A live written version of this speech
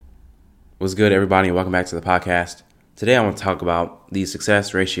What's good, everybody, and welcome back to the podcast. Today I want to talk about the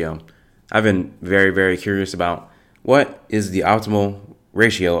success ratio. I've been very, very curious about what is the optimal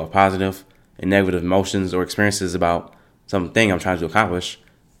ratio of positive and negative emotions or experiences about something I'm trying to accomplish,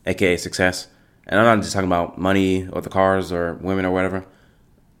 aka success. And I'm not just talking about money or the cars or women or whatever.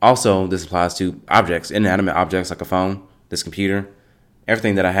 Also, this applies to objects, inanimate objects like a phone, this computer,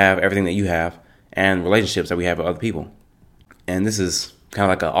 everything that I have, everything that you have, and relationships that we have with other people. And this is kind of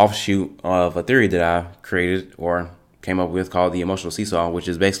like an offshoot of a theory that I created or came up with called the emotional seesaw, which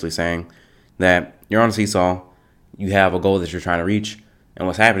is basically saying that you're on a seesaw, you have a goal that you're trying to reach, and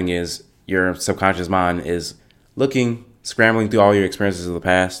what's happening is your subconscious mind is scrambling through all your experiences of the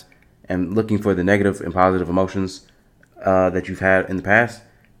past and looking for the negative and positive emotions that you've had in the past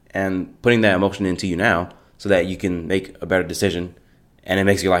and putting that emotion into you now so that you can make a better decision, and it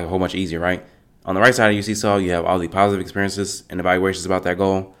makes your life a whole bunch easier, right? On the right side of your seesaw, you have all the positive experiences and evaluations about that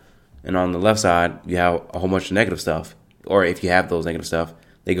goal. And on the left side, you have a whole bunch of negative stuff. Or if you have those negative stuff,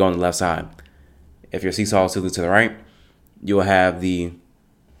 they go on the left side. If your seesaw is tilted to the right, you will have the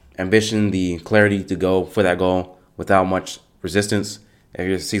ambition, the clarity to go for that goal without much resistance. If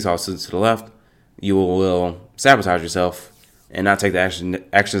your seesaw is tilted to the left, you will sabotage yourself and not take the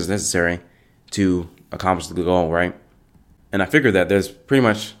actions necessary to accomplish the goal, right? And I figured that there's pretty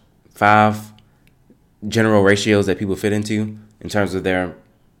much 5 general ratios that people fit into in terms of their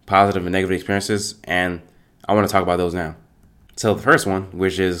positive and negative experiences, and I want to talk about those now. So the first one,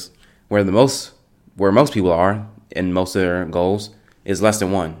 which is where most people are in most of their goals, is less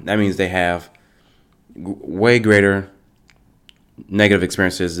than 1. That means they have way greater negative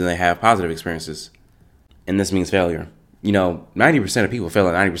experiences than they have positive experiences, and this means failure. 90% of people fail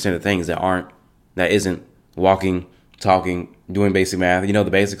at 90% of things that isn't walking, talking, doing basic math. The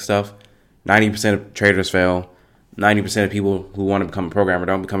basic stuff. 90% of traders fail. 90% of people who want to become a programmer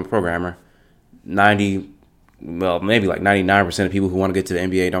don't become a programmer. Maybe like 99% of people who want to get to the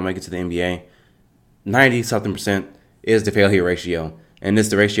NBA don't make it to the NBA. 90-something% is the failure ratio. And it's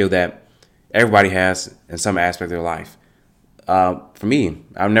the ratio that everybody has in some aspect of their life. For me,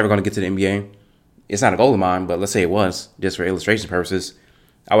 I'm never going to get to the NBA. It's not a goal of mine, but let's say it was, just for illustration purposes,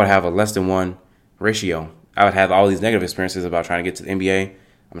 I would have a less than 1 ratio. I would have all these negative experiences about trying to get to the NBA.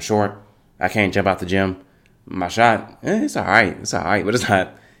 I'm short. I can't jump out the gym. My shot, it's all right. But it's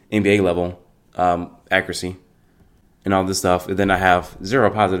not NBA level accuracy and all this stuff. And then I have 0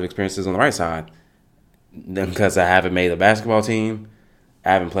 positive experiences on the right side. Then because I haven't made a basketball team,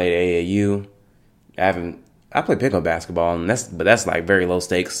 I haven't played AAU, I play pickup basketball, and that's like very low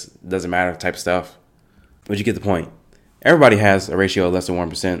stakes, doesn't matter type of stuff. But you get the point. Everybody has a ratio of less than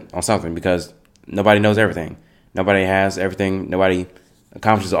 1% on something because nobody knows everything. Nobody has everything. Nobody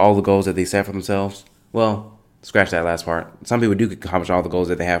accomplishes all the goals that they set for themselves. Well, scratch that last part. Some people do accomplish all the goals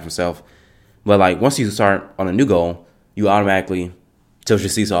that they have for themselves. But once you start on a new goal, you automatically tilt your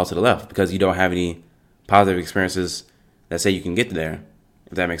seesaw to the left because you don't have any positive experiences that say you can get there,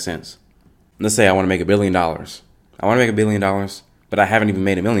 if that makes sense. Let's say I want to make $1 billion. I want to make $1 billion, but I haven't even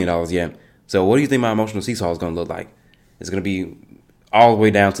made $1 million yet. So what do you think my emotional seesaw is going to look like? It's going to be all the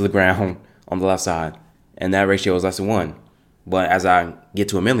way down to the ground on the left side. And that ratio is less than 1. But as I get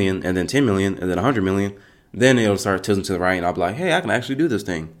to $1 million and then 10 million and then 100 million, then it'll start tilting to the right and I'll be like, hey, I can actually do this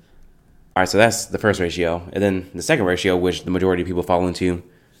thing. All right, so that's the first ratio. And then the second ratio, which the majority of people fall into,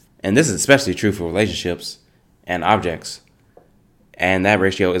 and this is especially true for relationships and objects, and that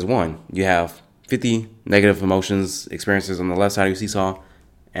ratio is 1. You have 50 negative emotions, experiences on the left side of your seesaw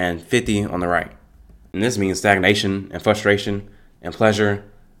and 50 on the right. And this means stagnation and frustration and pleasure,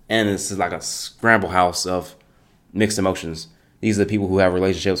 and it's like a scramble house of mixed emotions. These are the people who have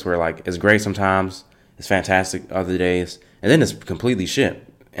relationships where it's great sometimes, it's fantastic other days, and then it's completely shit.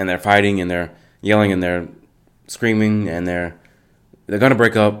 And they're fighting and they're yelling and they're screaming and they're gonna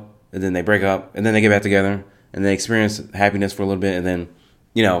break up, and then they break up and then they get back together and they experience happiness for a little bit, and then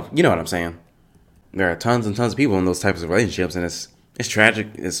you know what I'm saying. There are tons and tons of people in those types of relationships, and it's tragic.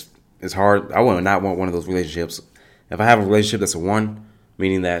 It's hard. I would not want one of those relationships. If I have a relationship that's a 1,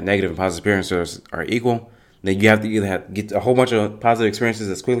 meaning that negative and positive experiences are equal, then you have to either get a whole bunch of positive experiences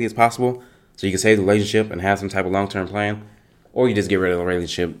as quickly as possible so you can save the relationship and have some type of long-term plan, or you just get rid of the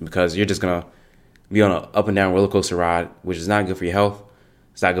relationship because you're just going to be on an up and down roller coaster ride, which is not good for your health.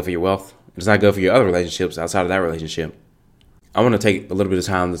 It's not good for your wealth. It's not good for your other relationships outside of that relationship. I want to take a little bit of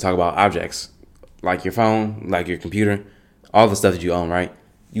time to talk about objects, like your phone, like your computer, all the stuff that you own, right?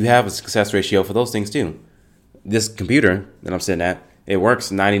 You have a success ratio for those things too. This computer that I'm sitting at, it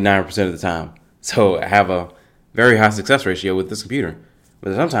works 99% of the time. So I have a very high success ratio with this computer.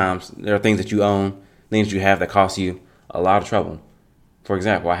 But sometimes there are things that you own, things you have that cost you a lot of trouble. For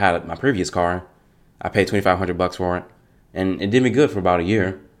example, I had my previous car. I paid $2,500 for it, and it did me good for about a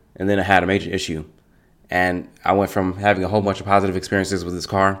year. And then I had a major issue, and I went from having a whole bunch of positive experiences with this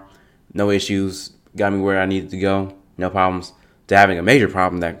car, no issues, got me where I needed to go, no problems, to having a major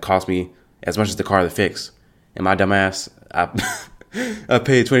problem that cost me as much as the car to fix. And my dumbass, I I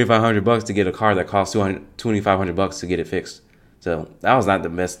paid $2,500 to get a car that cost $2,500 to get it fixed. So that was not the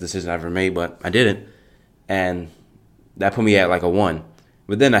best decision I ever made, but I did it, and that put me at like a 1.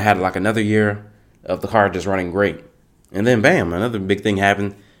 But then I had like another year of the car just running great, and then bam, another big thing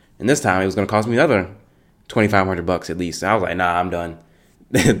happened, and this time it was going to cost me another $2,500 at least. I was like, nah, I'm done.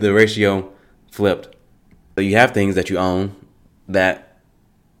 The ratio flipped. So you have things that you own that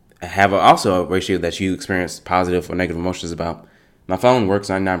have also a ratio that you experience positive or negative emotions about. My phone works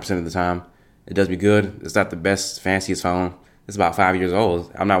 99% of the time. It does me good. It's not the best, fanciest phone. It's about 5 years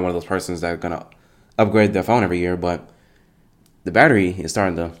old. I'm not one of those persons that are going to upgrade their phone every year, but the battery is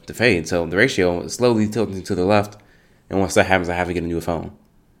starting to fade. So the ratio is slowly tilting to the left. And once that happens, I have to get a new phone.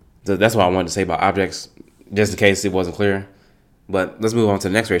 So that's what I wanted to say about objects, just in case it wasn't clear. But let's move on to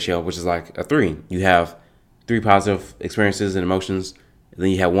the next ratio, which is like a 3. You have 3 positive experiences and emotions, and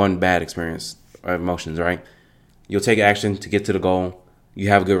then you have 1 bad experience or emotions, right? You'll take action to get to the goal. You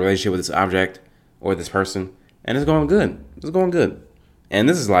have a good relationship with this object or this person, and it's going good. It's going good. And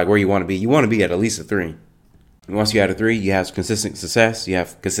this is like where you want to be. You want to be at least a 3. And once you're at a 3, you have consistent success, you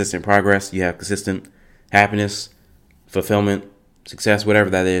have consistent progress, you have consistent happiness, fulfillment, success, whatever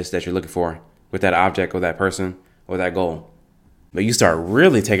that is that you're looking for with that object or that person or that goal. But you start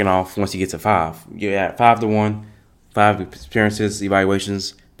really taking off once you get to 5. You're at 5 to 1, 5 experiences,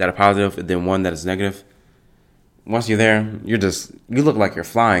 evaluations that are positive, and then 1 that is negative. Once you're there, you look like you're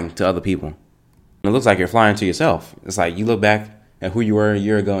flying to other people. And it looks like you're flying to yourself. It's like you look back at who you were a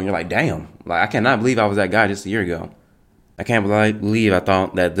year ago and you're like, damn, like I cannot believe I was that guy just a year ago. I can't believe I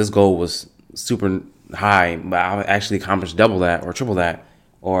thought that this goal was super high, but I actually accomplished double that or triple that.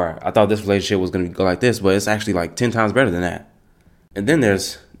 Or I thought this relationship was going to go like this, but it's actually like 10 times better than that. And then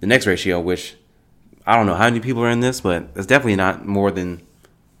there's the next ratio, which I don't know how many people are in this, but it's definitely not more than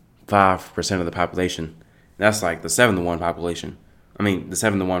 5% of the population. That's like the 7 to 1 population. The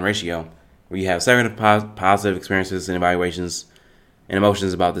 7 to 1 ratio, where you have 7 positive experiences and evaluations and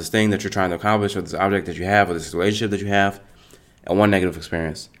emotions about this thing that you're trying to accomplish, or this object that you have, or this relationship that you have, and 1 negative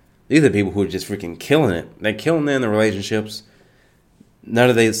experience. These are the people who are just freaking killing it. They're killing it in the relationships.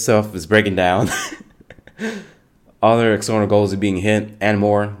 None of their stuff is breaking down. All their external goals are being hit and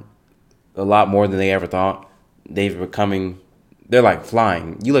more, a lot more than they ever thought. They're like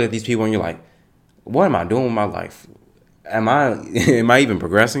flying. You look at these people and you're like, what am I doing with my life? Am I even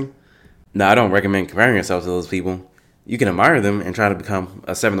progressing? No, I don't recommend comparing yourself to those people. You can admire them and try to become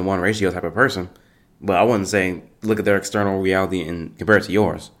a 7 to 1 ratio type of person. But I wouldn't say look at their external reality and compare it to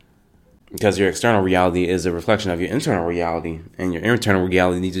yours. Because your external reality is a reflection of your internal reality. And your internal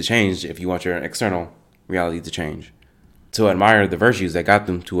reality needs to change if you want your external reality to change. To admire the virtues that got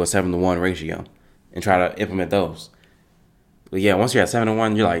them to a 7 to 1 ratio and try to implement those. But yeah, once you're at 7 to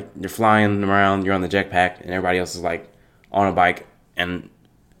 1, you're flying around, you're on the jetpack, and everybody else is like on a bike. And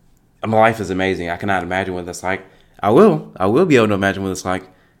my life is amazing. I cannot imagine what that's like. I will be able to imagine what it's like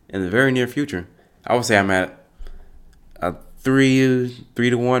in the very near future. I would say I'm at a 3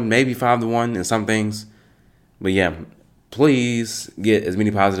 to 1, maybe 5 to 1 in some things. But yeah, please get as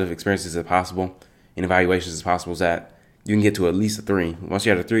many positive experiences as possible and evaluations as possible so that you can get to at least a 3. Once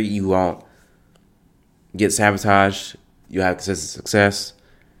you're at a 3, you won't get sabotaged. You'll have consistent success.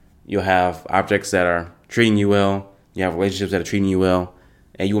 You'll have objects that are treating you well. You have relationships that are treating you well.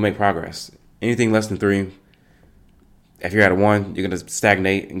 And you will make progress. Anything less than 3, if you're at a 1, you're going to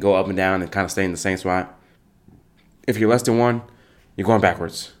stagnate and go up and down and kind of stay in the same spot. If you're less than 1, you're going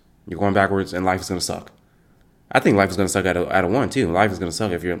backwards. You're going backwards and life is going to suck. I think life is going to suck at a 1 too. Life is going to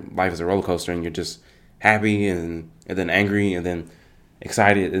suck if your life is a roller coaster and you're just happy and then angry and then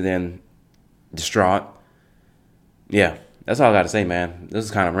excited and then distraught. Yeah, that's all I got to say, man. This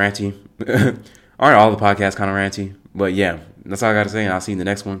is kind of ranty. Aren't all the podcasts kind of ranty? But yeah, that's all I got to say, and I'll see you in the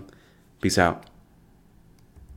next one. Peace out.